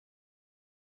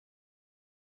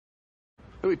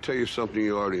Let me tell you something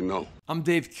you already know. I'm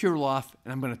Dave Kirilloff,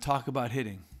 and I'm going to talk about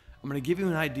hitting. I'm going to give you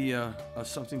an idea of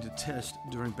something to test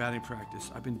during batting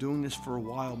practice. I've been doing this for a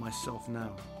while myself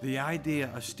now. The idea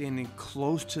of standing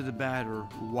close to the batter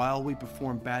while we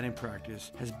perform batting practice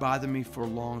has bothered me for a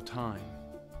long time.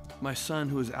 My son,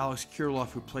 who is Alex Kirilloff,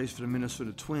 who plays for the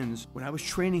Minnesota Twins, when I was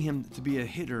training him to be a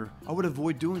hitter, I would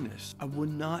avoid doing this. I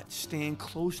would not stand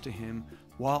close to him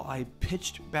while I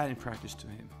pitched batting practice to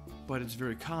him. But it's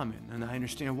very common, and I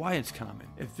understand why it's common.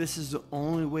 If this is the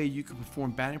only way you can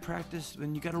perform batting practice,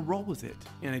 then you got to roll with it.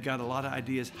 And I got a lot of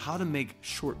ideas how to make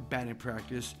short batting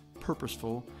practice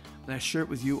purposeful, and I share it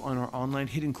with you on our online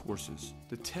hitting courses.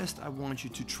 The test I want you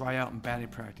to try out in batting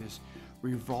practice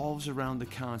revolves around the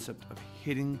concept of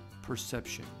hitting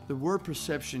perception. The word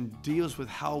perception deals with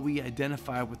how we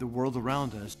identify with the world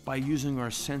around us by using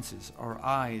our senses, our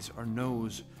eyes, our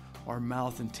nose, our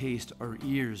mouth and taste, our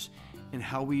ears, and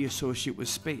how we associate with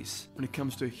space. When it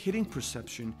comes to hitting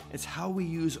perception, it's how we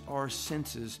use our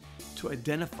senses to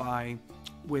identify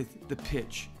with the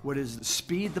pitch. What is the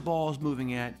speed the ball is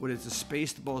moving at, what is the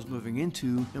space the ball is moving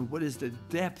into, and what is the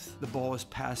depth the ball is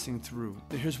passing through.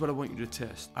 Now here's what I want you to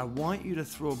test. I want you to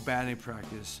throw batting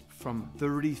practice from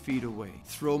 30 feet away.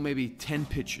 Throw maybe 10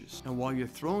 pitches. And while you're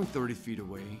throwing 30 feet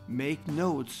away, make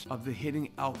notes of the hitting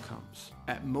outcomes.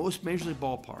 At most major league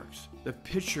ballparks, the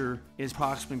pitcher is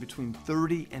approximately between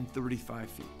 30 and 35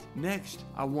 feet. Next,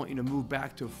 I want you to move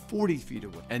back to 40 feet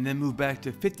away and then move back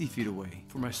to 50 feet away.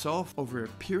 For myself, over a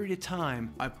period of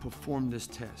time, I performed this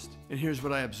test. And here's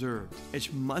what I observed.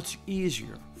 It's much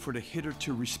easier for the hitter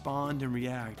to respond and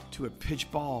react to a pitch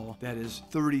ball that is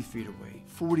 30 feet away,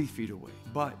 40 feet away.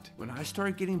 But when I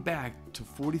start getting back to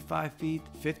 45 feet,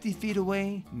 50 feet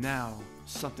away, now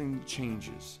something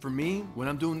changes. For me, when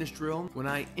I'm doing this drill, when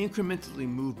I incrementally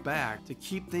move back to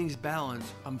keep things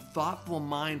balanced, I'm thoughtful and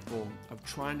mindful of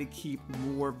trying to keep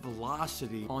more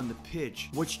velocity on the pitch.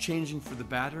 What's changing for the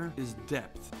batter is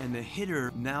depth, and the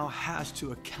hitter now has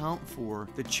to account for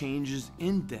the changes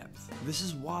in depth. This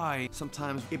is why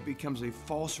sometimes it becomes a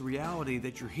false reality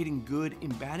that you're hitting good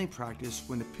in batting practice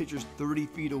when the pitcher's 30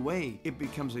 feet away. It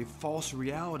becomes a false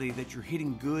reality that you're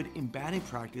hitting good in batting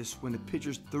practice when the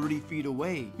pitcher's 30 feet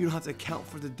away. You don't have to account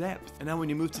for the depth. And now when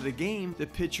you move to the game, the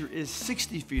pitcher is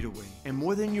 60 feet away. And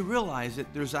more than you realize it,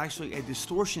 there's actually a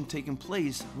distortion taking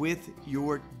place with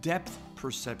your depth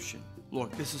perception.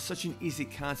 Look, this is such an easy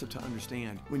concept to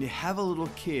understand. When you have a little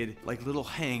kid, like little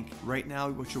Hank, right now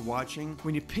what you're watching,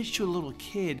 when you pitch to a little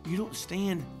kid, you don't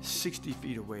stand 60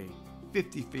 feet away,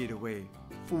 50 feet away,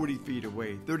 40 feet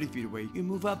away, 30 feet away. You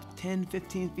move up 10,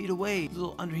 15 feet away, a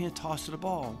little underhand toss to the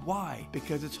ball. Why?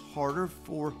 Because it's harder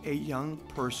for a young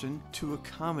person to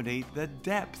accommodate the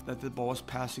depth that the ball is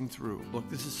passing through. Look,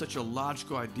 this is such a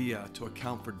logical idea to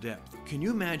account for depth. Can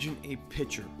you imagine a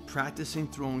pitcher practicing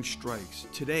throwing strikes?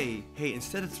 Today, hey,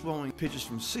 instead of throwing pitches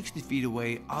from 60 feet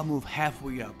away, I'll move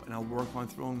halfway up and I'll work on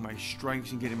throwing my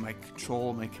strikes and getting my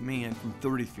control, my command from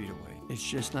 30 feet away. It's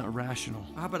just not rational.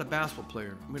 How about a basketball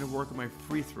player? I'm going to work on my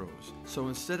free throws. So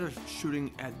instead of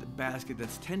shooting at the basket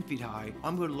that's 10 feet high,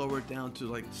 I'm going to lower it down to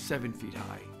like 7 feet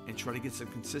high and try to get some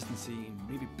consistency and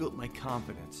maybe build my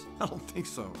confidence. I don't think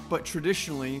so. But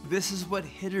traditionally, this is what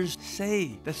hitters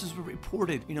say. This is what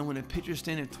reported. You know, when a pitcher's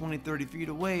standing 20, 30 feet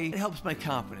away, it helps my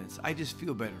confidence. I just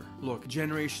feel better. Look,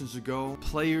 generations ago,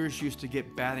 players used to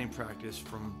get batting practice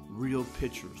from real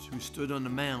pitchers who stood on the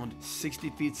mound 60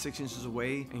 feet 6 inches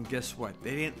away, and guess what?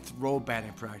 They didn't throw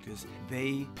batting practice,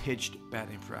 they pitched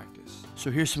batting practice.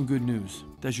 So here's some good news.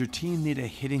 Does your team need a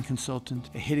hitting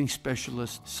consultant, a hitting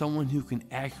specialist, someone who can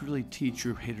accurately teach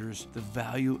your hitters the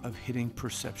value of hitting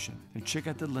perception? Then check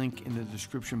out the link in the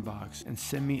description box and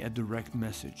send me a direct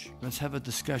message. Let's have a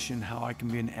discussion how I can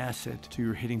be an asset to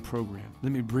your hitting program.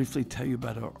 Let me briefly tell you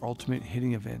about our Ultimate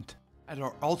Hitting event. At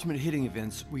our Ultimate Hitting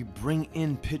events, we bring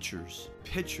in pitchers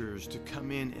to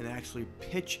come in and actually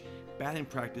pitch batting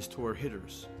practice to our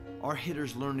hitters. Our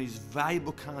hitters learn these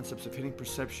valuable concepts of hitting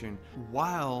perception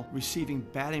while receiving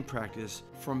batting practice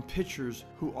from pitchers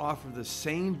who offer the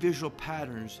same visual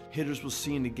patterns hitters will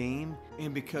see in the game.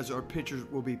 And because our pitchers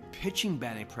will be pitching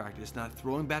batting practice, not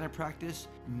throwing batting practice,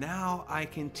 now I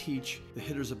can teach the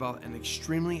hitters about an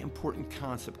extremely important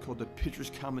concept called the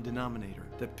pitcher's common denominator.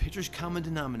 The pitcher's common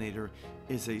denominator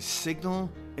is a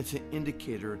signal, it's an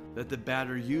indicator that the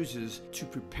batter uses to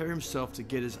prepare himself to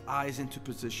get his eyes into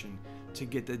position to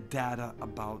get the data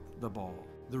about the ball.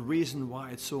 The reason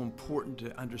why it's so important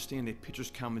to understand a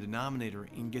pitcher's common denominator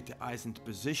and get the eyes into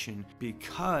position,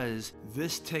 because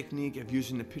this technique of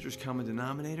using the pitcher's common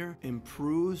denominator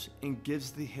improves and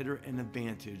gives the hitter an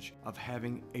advantage of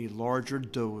having a larger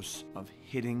dose of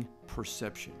hitting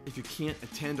perception. If you can't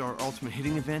attend our Ultimate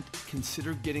Hitting event,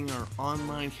 consider getting our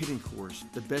online hitting course,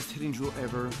 the best hitting drill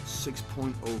ever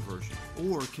 6.0 version.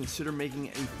 Or consider making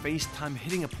a FaceTime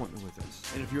hitting appointment with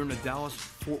us. And if you're in the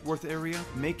Dallas-Fort Worth area,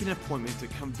 make an appointment to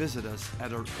come visit us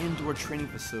at our indoor training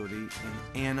facility in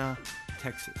Anna,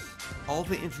 Texas. All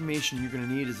the information you're going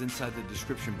to need is inside the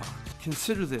description box.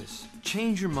 Consider this.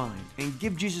 Change your mind and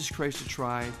give Jesus Christ a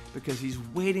try because He's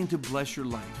waiting to bless your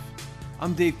life.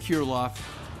 I'm Dave Kirilloff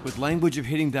with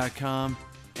languageofhitting.com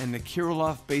and the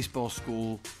Kirilloff Baseball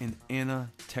School in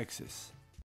Anna, Texas.